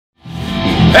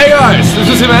this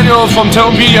is Emanuel from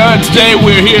Tonepedia, and today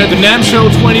we're here at the NAMM Show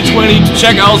 2020 to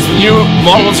check out the new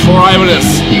models for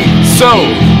Ibanez.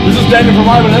 So, this is Daniel from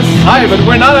Ibanez. Hi, but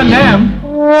we're not at NAMM.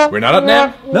 We're not at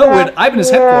NAMM? No, we're at Ibanez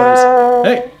headquarters.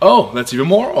 Hey. Oh, that's even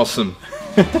more awesome.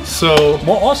 So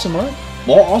more awesome, right?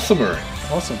 More awesomer.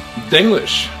 Awesome.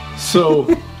 Denglish. So,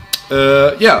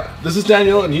 yeah, this is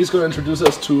Daniel, and he's going to introduce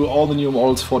us to all the new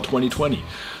models for 2020.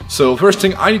 So, first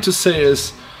thing I need to say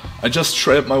is, I just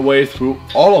shredded my way through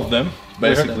all of them,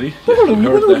 basically. You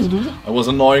heard that. I was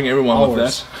annoying everyone with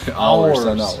that. Hours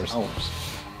and hours.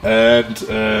 And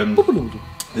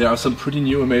there are some pretty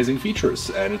new amazing features,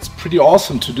 and it's pretty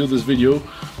awesome to do this video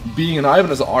being an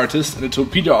Ibanez artist and a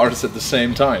Tonepedia artist at the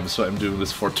same time. So I'm doing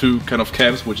this for two kind of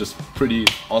camps, which is pretty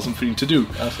awesome thing to do.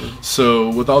 Absolutely. So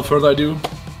without further ado,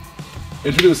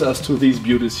 introduce us to these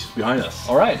beauties behind us.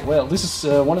 Alright, well, this is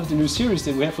one of the new series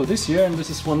that we have for this year, and this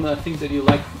is one I think that you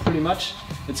like pretty much.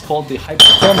 It's called the High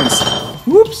Performance.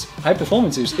 Whoops! High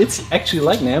Performance series. It's actually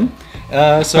like NAMM.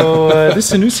 This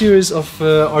is a new series of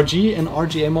RG and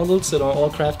RGA models that are all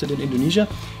crafted in Indonesia,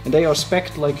 and they are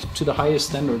spec'd like to the highest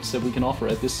standards that we can offer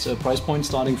at this price point,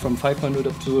 starting from 500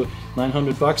 up to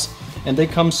 900 bucks. And they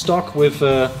come stock with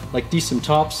like decent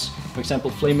tops, for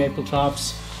example, flame maple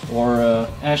tops, or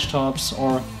ash tops,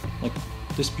 or like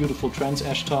this beautiful trans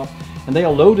ash top, and they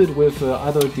are loaded with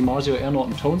either DiMarzio Air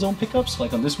Norton tone zone pickups,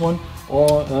 like on this one,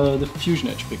 or the Fusion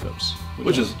Edge pickups,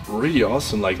 which is really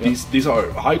awesome. Like these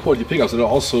are high quality pickups that are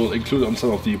also included on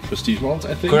some of the prestige models,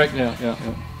 I think. Correct. Yeah.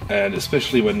 And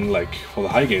especially when, like, for the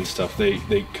high gain stuff, they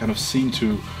kind of seem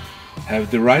to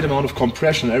have the right amount of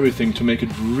compression and everything to make it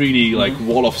really like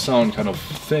wall of sound kind of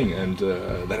thing, and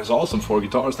that is awesome for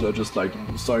guitars that are just like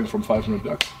starting from 500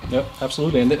 bucks. Yep,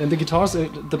 absolutely. And the guitars,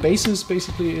 the basis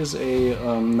basically is a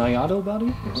Nayado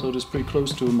body, so it is pretty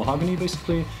close to mahogany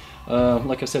basically.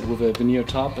 Like I said, with a veneer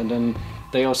top, and then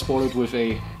they are sported with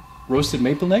a roasted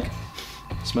maple neck.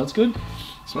 Smells good.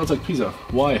 Smells like pizza.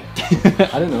 Why?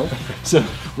 I don't know. So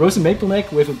roasted maple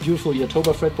neck with a beautiful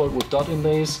Yatoba fretboard with dot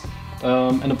inlays.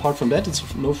 And apart from that, it's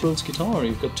no frills guitar.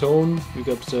 You've got tone, you've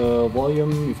got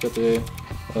volume, you've got the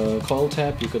coil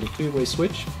tap, you've got a three-way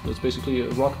switch. It's basically a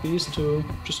rock beast to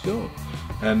just go.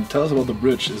 And tell us about the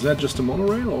bridge. Is that just a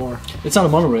monorail, or? It's not a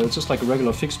monorail. It's just like a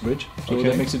regular fixed bridge. So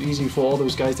that makes it easy for all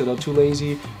those guys that are too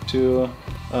lazy to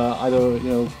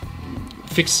either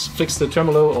fix the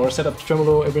tremolo or set up the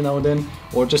tremolo every now and then,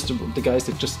 or just the guys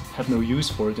that just have no use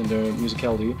for it in their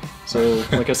musicality. So,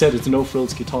 like I said, it's a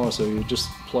no-frills guitar, so you just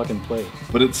plug and play.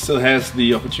 But it still has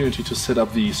the opportunity to set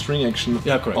up the string action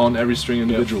on every string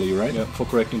individually, right? Yeah, for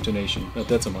correct intonation.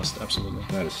 That's a must, absolutely.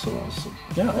 That is so awesome.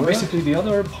 Yeah, and basically the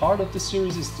other part of this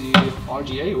series is the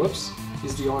RGA. Whoops,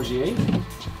 is the RGA.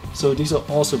 So these are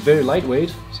also very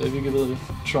lightweight. So if you give it a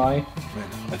try,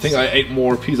 I think I ate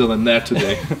more pizza than that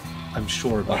today. I'm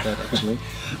sure about that actually.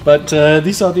 But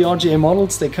these are the RGA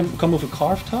models. They come with a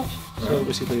carved top, so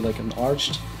basically like an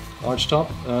arched top.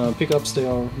 Pickups, they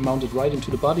are mounted right into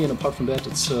the body, and apart from that,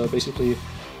 it's basically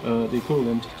the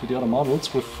equivalent to the other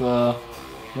models with.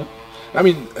 I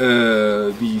mean,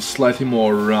 the slightly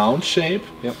more round shape.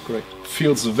 Yep, correct.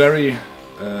 Feels very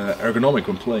ergonomic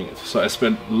when playing it. So I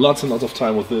spent lots and lots of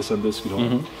time with this and this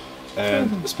guitar,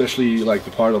 and especially like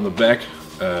the part on the back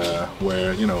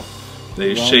where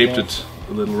they shaped it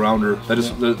a little rounder. That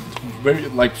is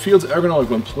very feels ergonomic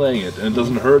when playing it, and it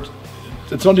doesn't hurt.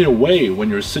 It's not in a way when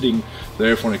you're sitting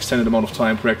there for an extended amount of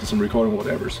time, practicing, recording,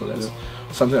 whatever. So that's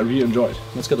something I really enjoyed.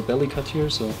 It's got a belly cut here,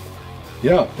 so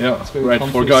yeah, right.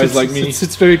 Comfy. For guys like me,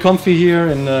 it's very comfy here,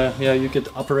 and you get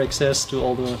upper access to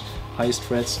all the highest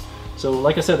frets. So,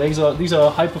 like I said, these are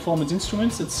high performance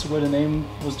instruments. It's where the name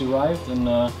was derived, and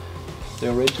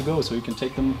they're ready to go. So you can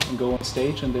take them and go on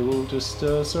stage, and they will just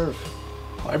serve.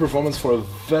 High performance for a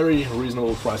very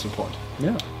reasonable pricing point.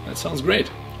 Yeah, that sounds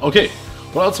great. Okay,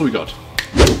 what else have we got?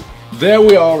 There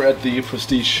we are at the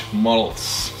Prestige models.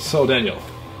 So Daniel,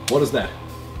 what is that?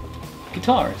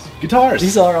 Guitars. Guitars.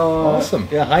 These are our awesome.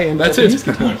 high-end. That's Japanese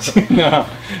it.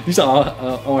 Guitars. These are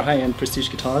our high-end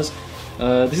Prestige guitars.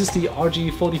 This is the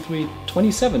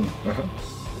RG4327.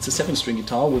 It's a 7-string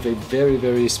guitar with a very,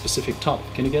 very specific top.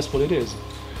 Can you guess what it is?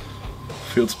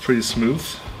 Feels pretty smooth.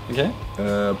 Okay.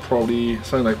 Probably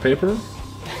something like paper.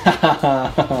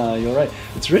 You're right.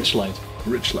 It's Richlight.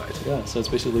 Richlight. Yeah, so it's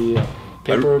basically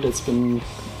paper that's been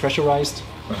pressurized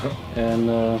and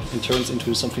it turns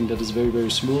into something that is very,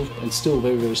 very smooth and still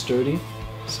very, very sturdy.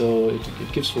 So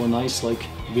it gives for a nice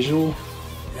visual.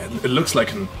 Yeah, it looks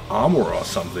like an armor or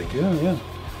something. Yeah.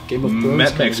 Game of Thrones.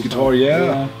 Mad Max guitar,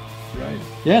 yeah. Right.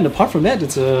 Yeah, and apart from that,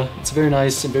 it's a very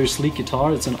nice and very sleek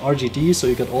guitar. It's an RGD, so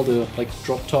you got all the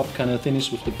drop top kind of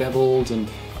finish with the bevels and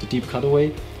the deep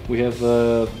cutaway. We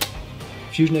have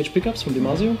Fusion Edge pickups from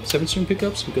Damasio, 7-string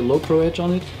pickups. We got low pro edge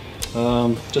on it.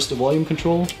 Just a volume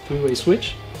control, 3-way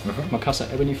switch. Makasa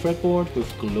ebony fretboard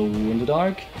with glow in the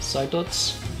dark, side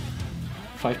dots,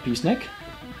 5-piece neck,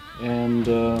 and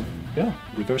yeah,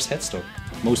 reverse headstock.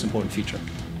 Most important feature.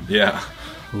 Yeah.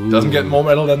 Doesn't get more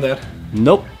metal than that.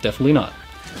 Nope, definitely not.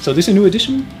 So this is a new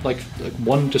addition, like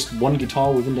just one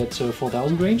guitar within that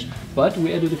 4000 range, but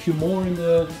we added a few more in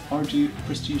the RG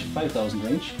Prestige 5000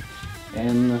 range,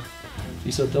 and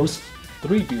these are those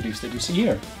 3 beauties that you see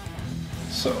here.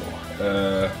 So,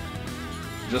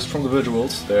 just from the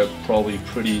visuals, they're probably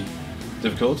pretty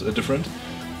different,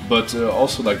 but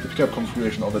also like the pickup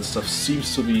configuration, all that stuff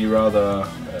seems to be rather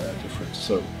different.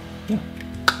 So, yeah.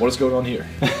 What is going on here?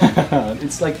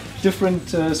 It's like different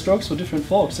strokes for different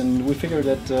folks, and we figured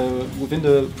that within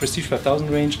the Prestige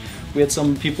 5000 range we had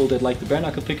some people that like the bare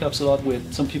knuckle pickups a lot, we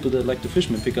had some people that like the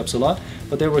Fishman pickups a lot,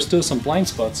 but there were still some blind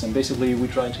spots, and basically we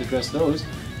tried to address those.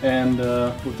 And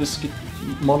with this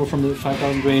model from the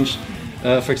 5000 range,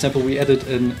 for example, we added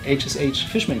an HSH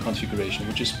Fishman configuration,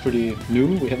 which is pretty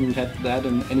new. We haven't had that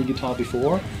in any guitar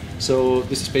before. So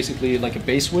this is basically like a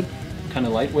basswood, kind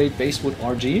of lightweight basswood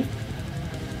RG.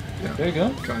 Yeah, there you go.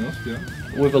 Kind of,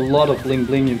 yeah. With a lot of bling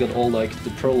bling, you got all like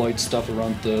the pearloid stuff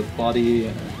around the body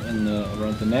and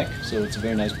around the neck, so it's a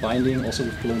very nice binding. Also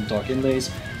with glow in the dark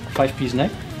inlays, 5-piece neck.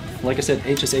 Like I said,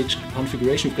 HSH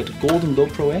configuration. We've got the golden low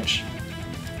pro edge,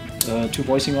 2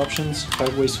 voicing options,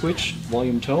 5-way switch,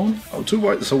 volume tone. Oh, 2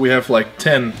 voice. So we have like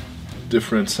 10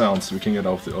 different sounds we can get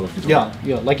out of guitar.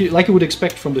 Yeah, like you would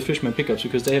expect from the Fishman pickups,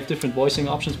 because they have different voicing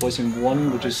options. Voicing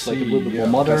 1, which is like a little bit more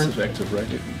modern, passive active,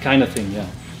 right? Kind of thing, yeah.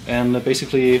 And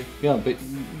basically, yeah, but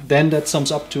then that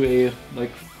sums up to a like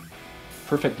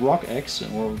perfect rock X,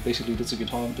 or basically that's a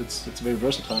guitar that's very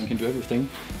versatile and can do everything.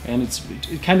 And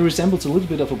it kind of resembles a little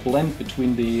bit of a blend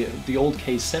between the old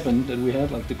K7 that we had,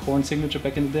 like the Korn signature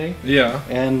back in the day. Yeah.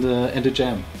 And the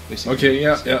Jam, basically. Okay,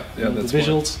 yeah, so, yeah. That's the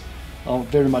visuals are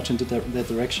very much into that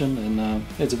direction, and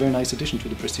it's a very nice addition to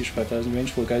the Prestige 5000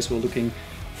 range for guys who are looking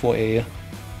for a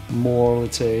more,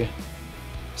 let's say,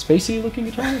 spacey looking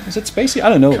guitar. Is it spacey? I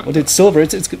don't know, but it's silver.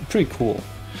 It's pretty cool.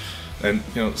 And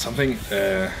you know, something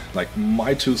like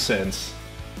my 2 cents,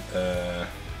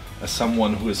 as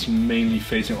someone who is mainly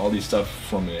facing all these stuff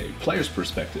from a player's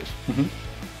perspective,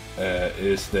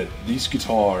 is that these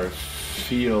guitars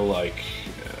feel like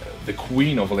the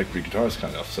queen of electric guitars,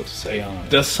 kind of, so to say. Yeah. It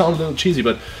does sound a little cheesy,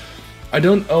 but I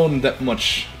don't own that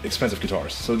much expensive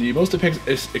guitars. So the most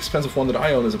expensive one that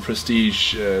I own is a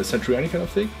Prestige Centurion kind of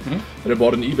thing that I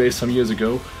bought on eBay some years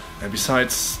ago. And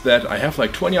besides that, I have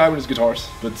like 20 Ibanez guitars,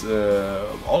 but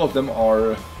all of them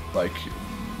are like,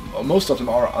 most of them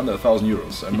are under 1,000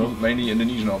 euros, and mainly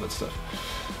Indonesian, all that stuff.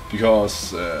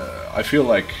 Because I feel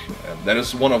like that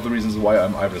is one of the reasons why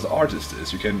I'm Ibanez artist,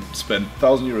 is you can spend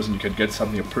 1,000 euros and you can get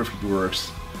something that perfectly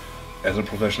works as a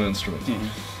professional instrument.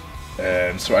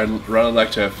 And so I'd rather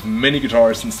like to have many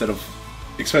guitars instead of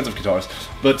expensive guitars.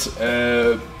 But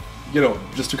you know,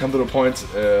 just to come to the point,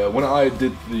 when I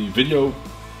did the video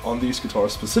on these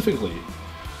guitars specifically,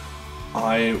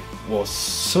 I was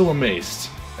so amazed,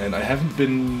 and I haven't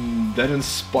been that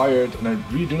inspired, and I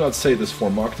really do not say this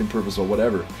for marketing purpose or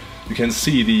whatever. You can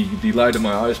see the light in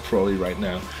my eyes probably right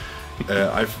now.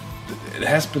 It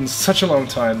has been such a long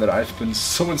time that I've been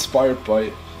so inspired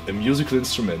by a musical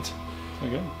instrument.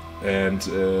 Okay. And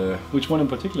which one in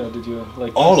particular did you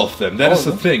like? All of them. That is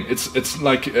the thing. It's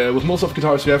like with most of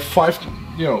guitars, you have five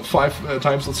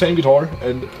times the same guitar,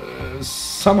 and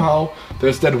somehow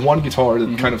there's that one guitar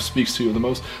that kind of speaks to you the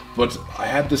most. But I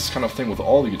had this kind of thing with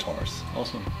all the guitars.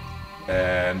 Awesome.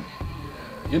 And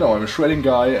you know, I'm a shredding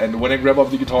guy, and when I grab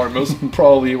up the guitar, most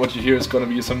probably what you hear is gonna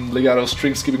be some legato,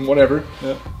 string skipping, whatever.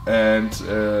 Yeah. And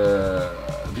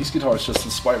these guitars just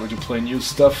inspire me to play new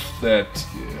stuff that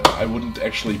I wouldn't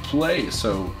actually play.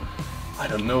 So I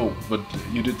don't know, but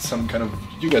you guys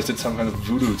did some kind of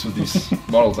voodoo to these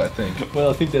models, I think. Well,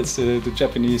 I think that's the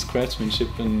Japanese craftsmanship,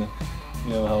 and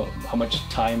you know how much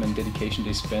time and dedication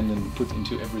they spend and put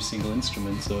into every single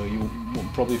instrument. So you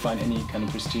won't probably find any kind of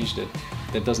Prestige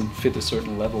that doesn't fit a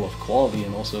certain level of quality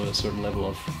and also a certain level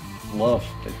of love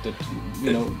that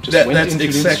you know just went into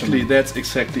the instrument. That's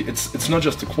exactly. It's not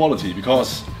just the quality,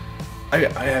 because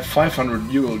I have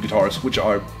 500 euro guitars which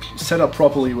are set up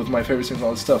properly with my favorite things and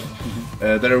all this stuff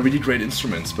that are really great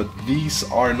instruments. But these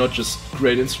are not just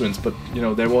great instruments, but you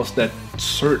know, there was that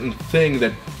certain thing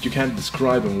that you can't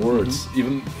describe in words.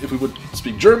 Even if we would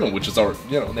speak German, which is our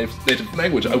native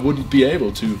language, I wouldn't be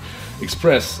able to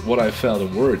express what I felt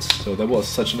in words. So that was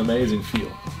such an amazing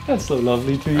feel. That's so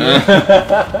lovely to hear.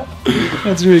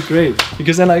 That's really great.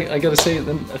 Because then I gotta say,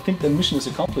 then I think the mission is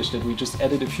accomplished. That we just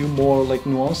added a few more like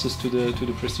nuances to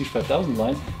the Prestige 5000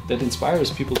 line that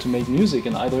inspires people to make music.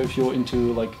 And either if you're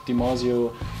into like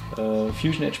DiMarzio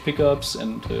fusion edge pickups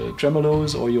and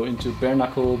tremolos, or you're into bare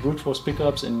knuckle brute force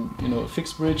pickups and a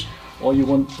fixed bridge, or you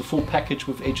want the full package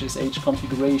with HSH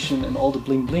configuration and all the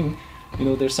bling bling.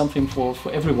 There's something for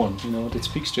everyone. That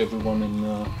speaks to everyone,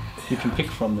 and you can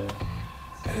pick from there.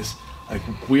 It is like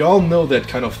we all know that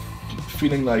kind of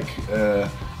feeling like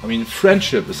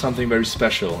friendship is something very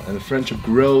special, and friendship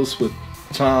grows with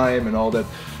time and all that.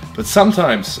 But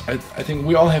sometimes I think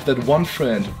we all have that one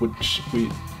friend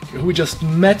who we just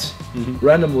met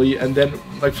randomly, and then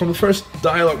like from the first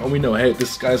dialogue we know, hey,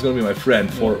 this guy's gonna be my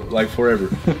friend for like forever.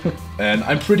 And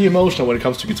I'm pretty emotional when it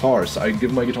comes to guitars. I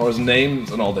give my guitars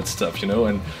names and all that stuff,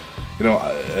 and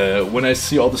when I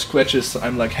see all the scratches,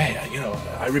 I'm like, hey,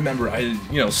 I remember I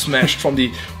smashed from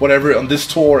the whatever on this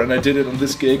tour, and I did it on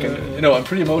this gig, and I'm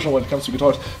pretty emotional when it comes to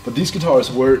guitars. But these guitars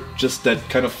were just that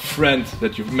kind of friend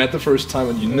that you've met the first time,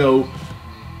 and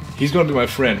he's gonna be my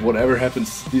friend. Whatever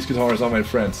happens, these guitars are my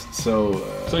friends. So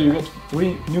you got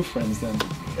 3 new friends then?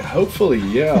 Hopefully,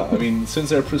 yeah. Since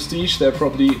they're Prestige, they're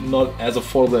probably not as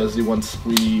affordable as the ones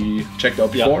we checked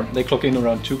out before. They clock in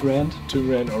around $2,000.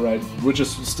 $2,000, alright, which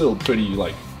is still pretty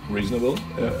like reasonable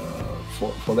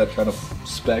for that kind of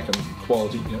spec and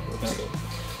quality.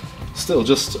 Still,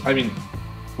 just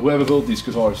whoever built these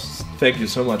guitars, thank you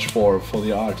so much for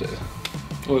the art.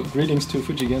 Well, greetings to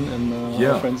Fujigen and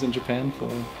our friends in Japan for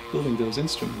building those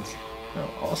instruments.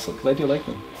 Oh, awesome. Glad you like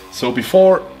them. So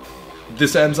before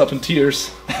this ends up in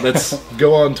tears, let's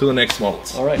go on to the next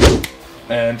models. All right.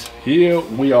 And here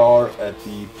we are at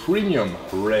the premium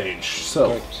range.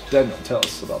 So, Daniel, tell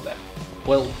us about that.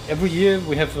 Well, every year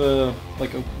we have a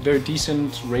very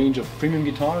decent range of premium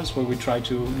guitars where we try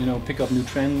to pick up new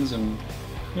trends and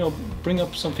bring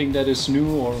up something that is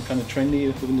new or kind of trendy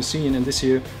within the scene. And this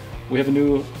year we have a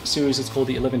new series. It's called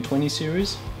the 1120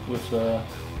 series with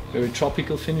very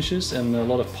tropical finishes and a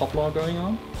lot of poplar going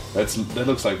on. That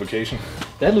looks like vacation.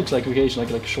 That looks like vacation,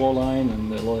 like shoreline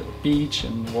and a lot of beach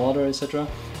and water, etc.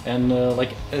 And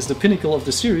as the pinnacle of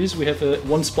the series, we have at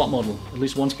least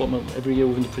one spot model every year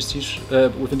within the Prestige,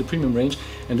 within the premium range.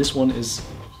 And this one is,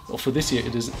 for this year,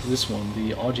 it is this one,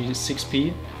 the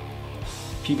RG6P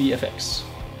PBFX.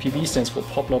 PB stands for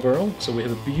Poplar Burl, so we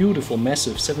have a beautiful,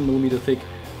 massive 7mm thick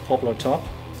poplar top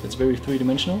that's very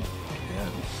three-dimensional. Yeah,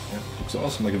 looks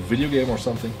awesome, like a video game or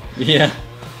something. Yeah.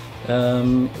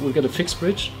 We've got a fixed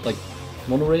bridge, like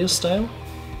monorail style,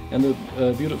 and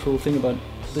the beautiful thing about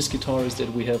this guitar is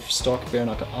that we have stock bare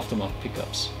knuckle aftermarket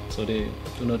pickups, so they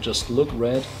do not just look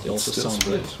red, they also sound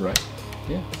red. Right?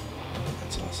 Yeah.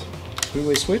 That's awesome.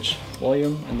 3-way switch,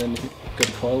 volume, and then you've got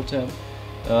a coil tab.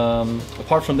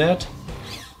 Apart from that,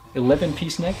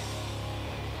 11-piece neck.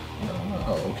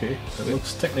 Oh, okay. That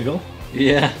looks technical.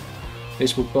 Yeah.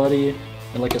 Facebook body,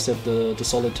 and like I said, the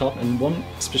solid top. And one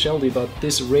specialty about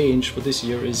this range for this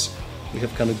year is we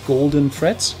have kind of golden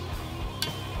frets.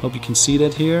 Hope you can see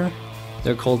that here.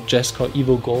 They're called j.custom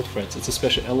Evo Gold frets. It's a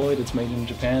special alloy that's made in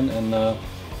Japan, and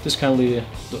this is kind of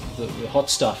the hot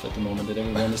stuff at the moment that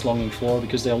everyone is longing for,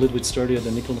 because they're a little bit sturdier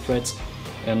than nickel frets,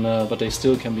 and but they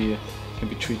still can be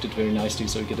treated very nicely,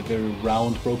 so you get a very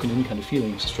round, broken-in kind of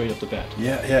feeling straight off the bat.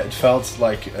 Yeah, it felt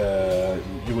like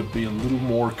you would be a little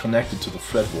more connected to the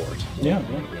fretboard. Yeah,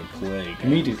 when you're playing.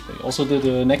 Immediately. Also,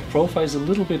 the neck profile is a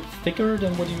little bit thicker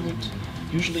than what you would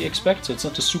usually expect, so it's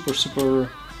not a super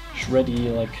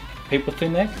shreddy, like paper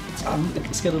thin neck.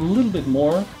 It's got a little bit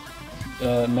more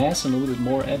mass and a little bit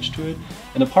more edge to it.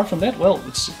 And apart from that, well,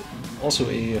 it's also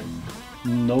a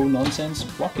no-nonsense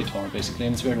rock guitar, basically,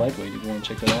 and it's very lightweight. If you want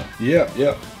to check that out.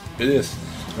 Yeah, it is.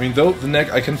 I mean, though the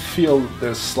neck, I can feel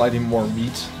there's slightly more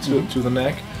meat to the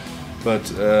neck, but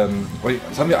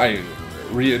something I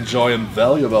really enjoy and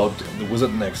value about the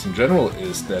Wizard necks in general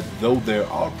is that though they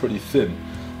are pretty thin,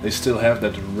 they still have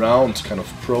that round kind of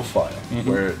profile,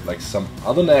 where like some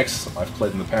other necks I've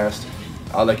played in the past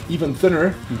are like even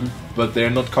thinner, but they're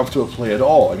not comfortable to play at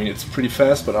all. I mean, it's pretty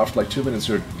fast, but after like 2 minutes,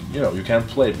 you can't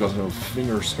play because your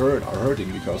fingers are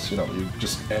hurting because you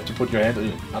just have to put your hand in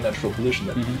an unnatural position.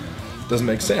 That doesn't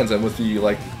make sense. And with the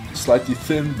like slightly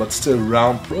thin but still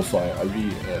round profile, I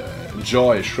really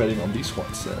enjoy shredding on these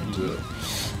ones. And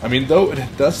I mean, though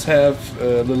it does have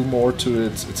a little more to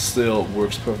it, it still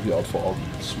works perfectly out for all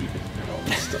the sweeping and all all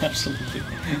this stuff. Absolutely.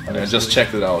 I mean, I just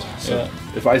checked it out. So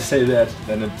Yeah. if I say that,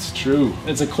 then it's true.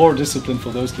 It's a core discipline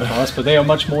for those guitars, but they are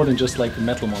much more than just like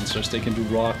metal monsters. They can do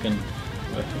rock and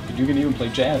you can even play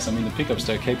jazz. I mean, the pickups,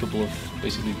 they're capable of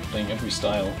basically playing every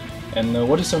style. And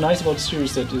what is so nice about the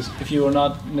series that is, if you are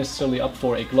not necessarily up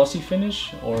for a glossy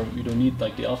finish, or you don't need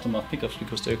like the aftermath pickups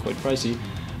because they're quite pricey,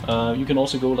 you can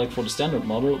also go like for the standard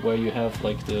model where you have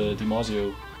like the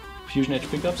DiMarzio Fusion Edge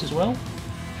pickups as well,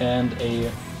 and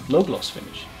a low gloss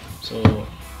finish. So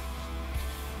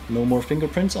no more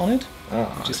fingerprints on it,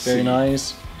 which is very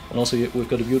nice. And also we've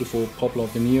got a beautiful poplar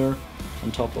veneer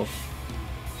on top of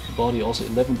the body, also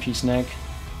 11-piece neck.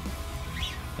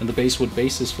 And the basswood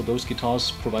basis for those guitars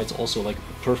provides also like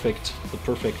the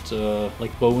perfect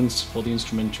like bones for the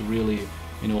instrument to really,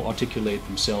 you know, articulate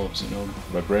themselves. You know,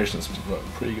 Vibrations were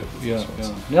pretty good. With these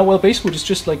ones. Yeah. Well, basswood is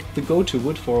just like the go-to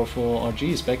wood for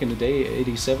RGs. Back in the day,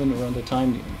 '87 around the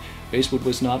time, basswood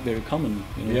was not very common.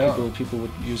 You know, people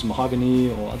would use mahogany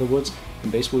or other woods,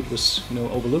 and basswood was, you know,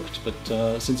 overlooked.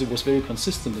 But since it was very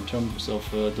consistent in terms of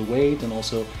the weight and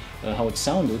also how it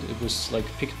sounded, it was like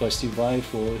picked by Steve Vai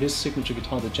for his signature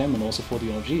guitar, the Gem, and also for the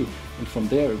RG. And from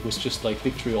there, it was just like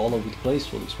victory all over the place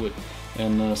for this wood.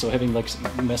 And so having like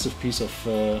a massive piece of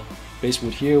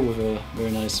basswood here with a very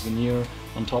nice veneer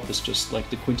on top is just like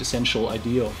the quintessential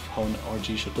idea of how an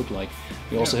RG should look like.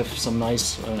 We also have some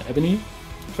nice ebony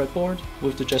fretboard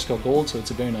with the Jesco gold, so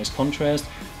it's a very nice contrast.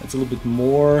 It's a little bit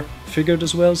more figured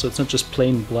as well, so it's not just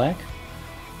plain black,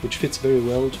 which fits very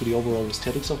well to the overall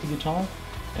aesthetics of the guitar.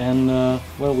 And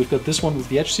well, we've got this one with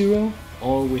the Edge Zero,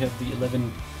 or we have the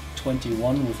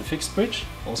 1121 with the fixed bridge,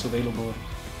 also available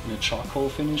in a charcoal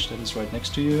finish that is right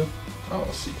next to you. Oh,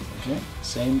 I see. Okay,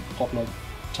 same poplar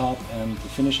top and the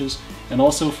finishes. And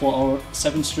also for our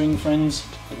 7-string friends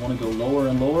that want to go lower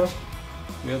and lower,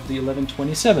 we have the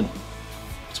 1127.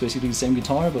 It's basically the same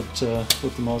guitar, but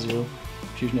with the DiMarzio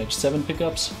Fusion Edge 7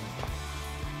 pickups.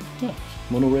 Yeah,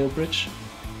 monorail bridge,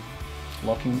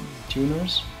 locking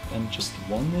tuners, and just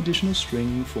one additional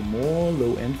string for more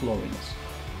low-end gloriness.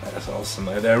 That's awesome.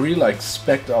 They're really like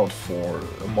spec'd out for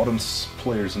a modern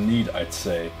player's need, I'd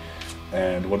say.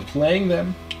 And when playing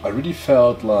them, I really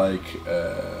felt like,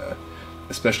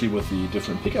 especially with the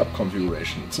different pickup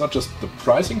configuration, it's not just the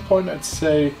pricing point, I'd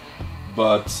say,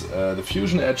 but the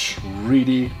Fusion Edge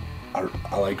really are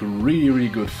like really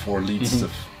good for lead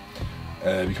stuff.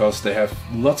 Because they have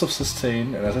lots of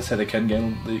sustain, and as I said, they can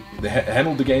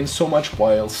handle the gain so much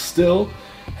while still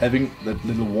having that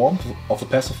little warmth of the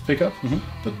passive pickup,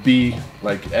 but be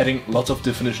like adding lots of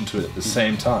definition to it at the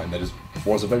same time. That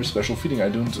was a very special feeling. I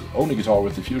don't own a guitar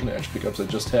with the Fusion Edge pickups. I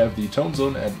just have the Tone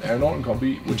Zone and Aaron Norton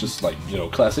combi, which is like, you know,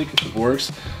 classic. It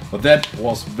works, but that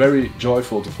was very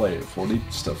joyful to play for lead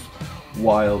stuff.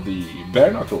 While the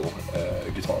bare knuckle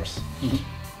guitars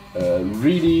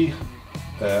really.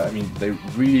 I mean, they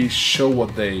really show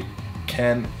what they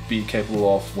can be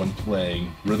capable of when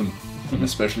playing rhythm, and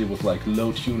especially with like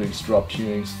low tunings, drop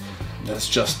tunings. That's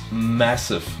just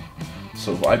massive.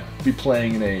 So if I'd be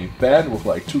playing in a band with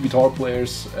like 2 guitar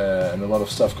players and a lot of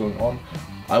stuff going on,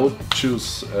 I would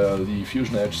choose the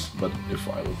Fusion Edge. But if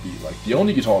I would be like the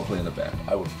only guitar player in the band,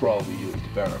 I would probably use the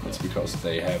bare knuckles because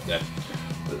they have that.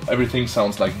 Everything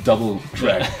sounds like double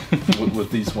track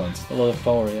with these ones. A lot of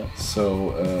power, yeah.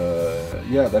 So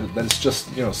yeah, that is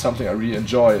just, you know, something I really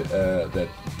enjoy. That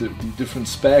the different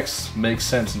specs make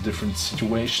sense in different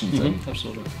situations, and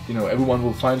absolutely, you know, everyone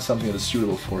will find something that is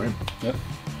suitable for him. Yep.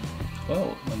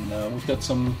 Well, and we've got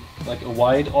some like a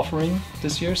wide offering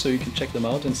this year, so you can check them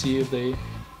out and see if they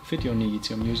fit your needs,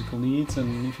 your musical needs,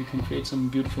 and if you can create some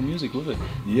beautiful music with it.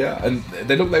 Yeah, and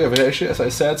they look like a vacation, as I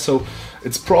said, so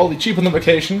it's probably cheaper than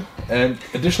vacation, and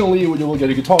additionally you will get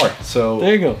a guitar. So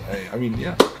there you go. I mean,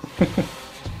 yeah.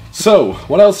 So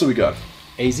what else do we got?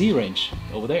 AZ range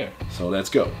over there. So let's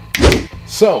go.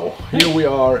 So here we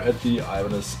are at the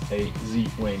Ibanez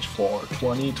AZ range for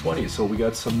 2020. So we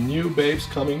got some new babes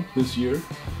coming this year,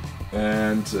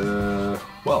 and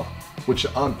well, which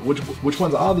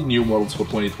ones are the new models for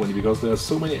 2020? Because there are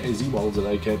so many AZ models that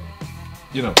I can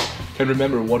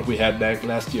remember what we had back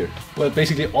last year. Well,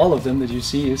 basically all of them that you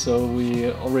see. So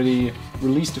we already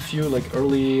released a few like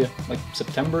early, like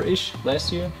September-ish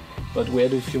last year, but we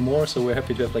added a few more. So we're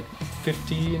happy to have like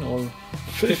 15 or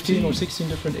 16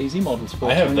 different AZ models for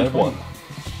 2020. I have that one.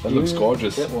 That looks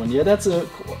gorgeous. That one, yeah, that's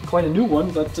quite a new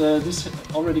one, but this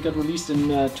already got released in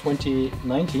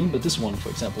 2019. But this one, for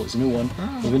example, is a new one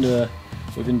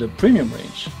within the premium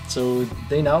range. So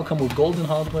they now come with golden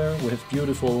hardware. We have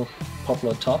beautiful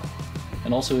poplar top,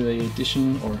 and also an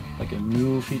addition or like a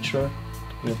new feature.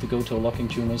 We have the go-to locking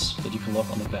tuners that you can lock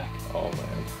on the back. Oh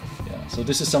man. Yeah. So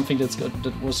this is something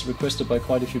that was requested by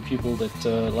quite a few people that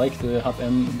like the hub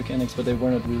M mechanics, but they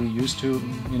were not really used to,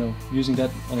 you know, using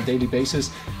that on a daily basis.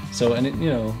 So, and it, you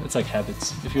know, it's like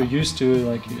habits. If you're used to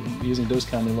like using those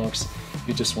kind of locks,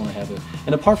 you just want to have it.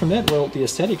 And apart from that, well, the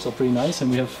aesthetics are pretty nice, and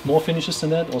we have more finishes than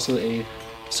that. Also a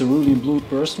cerulean blue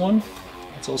burst one.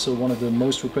 It's also one of the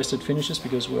most requested finishes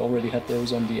because we already had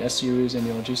those on the S series and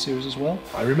the RG series as well.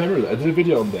 I remember that. I did a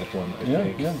video on that one, I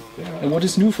think. Yeah. And what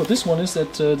is new for this one is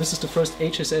that this is the first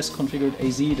HSS configured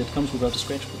AZ that comes without a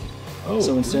scratch plate. Oh,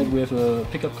 so instead we have a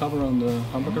pickup cover on the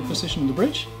humbucker position in the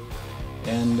bridge,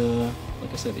 and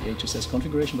like I said, the HSS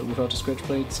configuration but without a scratch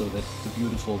plate, so that the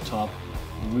beautiful top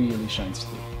really shines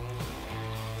through.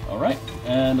 Alright,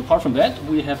 and apart from that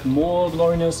we have more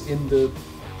gloriness in the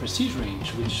Prestige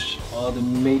range, which are the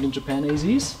made in Japan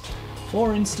AZs.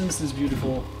 For instance, this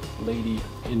beautiful lady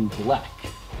in black.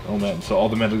 Oh man, so all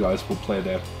the metal guys will play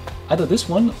that. Either this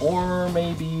one or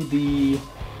maybe the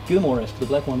Gilmore-esque, the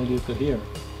black one that you've got here.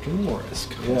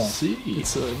 Gilmore-esque, yeah. see.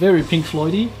 It's very Pink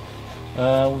Floydy,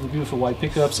 with the beautiful white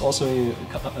pickups. Also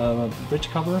a bridge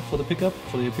cover for the pickup,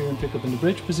 for the appearance pickup in the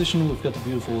bridge position. We've got the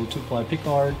beautiful 2-ply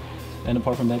pickguard, and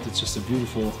apart from that, it's just a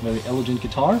beautiful, very elegant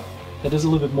guitar. That is a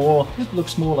little bit more, it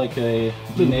looks more like a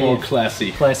little more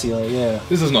classy. Classy, yeah.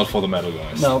 This is not for the metal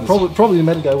guys. No, probably the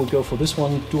metal guy would go for this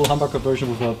one, dual humbucker version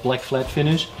with a black flat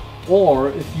finish. Or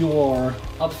if you are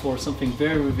up for something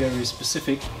very, very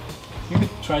specific, you could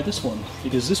try this one,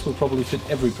 because this will probably fit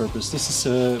every purpose. This is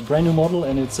a brand new model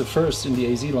and it's a first in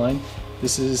the AZ line.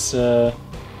 This is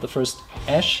the first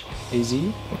Ash AZ,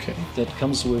 okay, that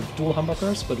comes with dual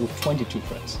humbuckers but with 22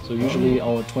 frets. So usually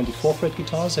our 24 fret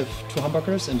guitars have 2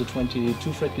 humbuckers and the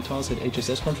 22 fret guitars had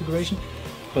HSS configuration.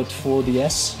 But for the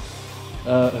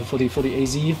for the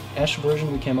AZ Ash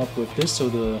version we came up with this, so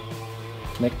the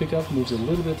neck pickup moves a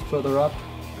little bit further up,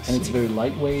 and it's very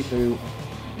lightweight, very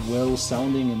well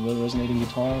sounding and well resonating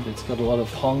guitar. It's got a lot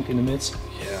of honk in the midst.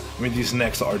 Yeah, I mean these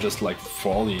necks are just like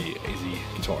for all the AZ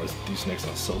guitars, these necks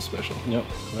are so special. Yep,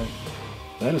 right.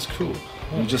 That is cool.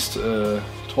 Yeah. We just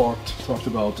talked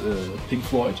about Pink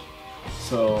Floyd,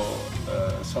 so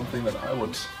something that I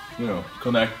would, you know,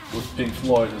 connect with Pink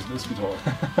Floyd is this guitar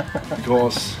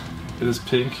because it is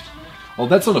pink. Well,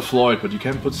 that's not a Floyd, but you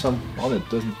can put some on it,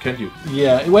 can't you?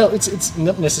 Yeah, well, it's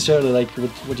not necessarily like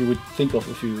what you would think of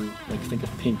if you like think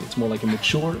of pink. It's more like a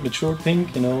mature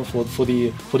pink, you know, for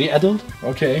the adult.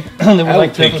 Okay. They would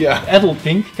like to pink, have yeah. Adult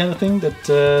pink kind of thing.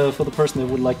 That for the person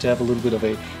that would like to have a little bit of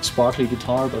a sparkly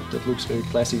guitar, but that looks very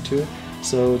classy too.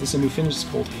 So this is a new finish. It's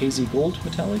called Hazy Gold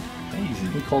Metallic. Hazy.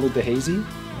 We call it the Hazy.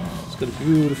 Oh. It's got a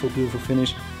beautiful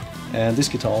finish, and this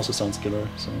guitar also sounds killer.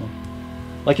 So.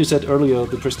 Like you said earlier,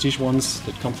 the Prestige ones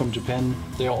that come from Japan,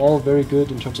 they are all very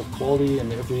good in terms of quality,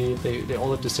 and they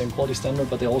all have the same quality standard,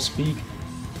 but they all speak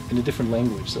in a different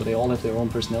language. So they all have their own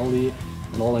personality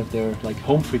and all have their like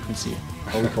home frequency,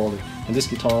 how we call it. And this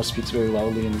guitar speaks very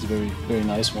loudly and is a very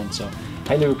nice one. So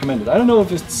highly recommend it. I don't know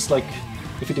if it's like,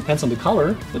 if it depends on the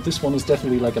color, but this one is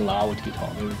definitely like a loud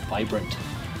guitar, very vibrant.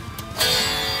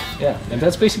 Yeah, and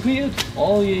that's basically it.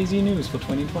 All the AZ news for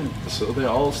 2020. So they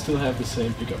all still have the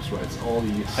same pickups, right? It's all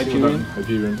the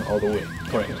Hyperion all the way.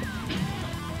 Correct.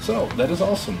 So that is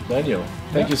awesome, Daniel.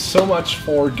 Thank you so much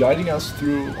for guiding us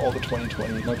through all the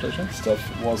 2020. My pleasure. Stuff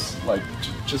was like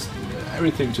just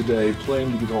everything today.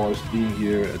 Playing the guitars, being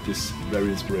here at this very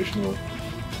inspirational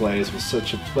place was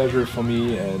such a pleasure for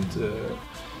me, and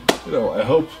you know, I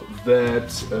hope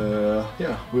that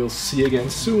yeah, we'll see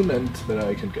again soon, and that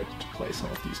I can get to play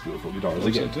some of these beautiful guitars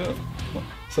again.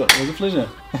 So it was a pleasure.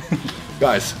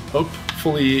 Guys,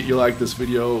 hopefully you like this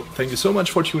video. Thank you so much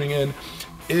for tuning in.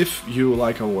 If you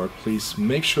like our work, please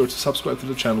make sure to subscribe to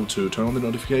the channel, to turn on the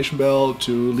notification bell,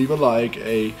 to leave a like,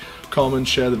 a comment,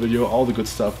 share the video, all the good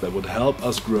stuff that would help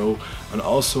us grow. And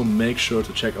also make sure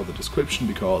to check out the description,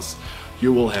 because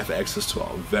you will have access to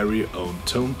our very own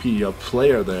Tonepedia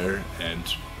player there, and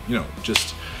you know,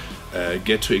 just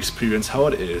get to experience how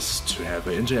it is to have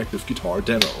an interactive guitar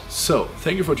demo. So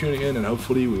thank you for tuning in, and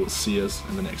hopefully we will see us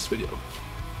in the next video.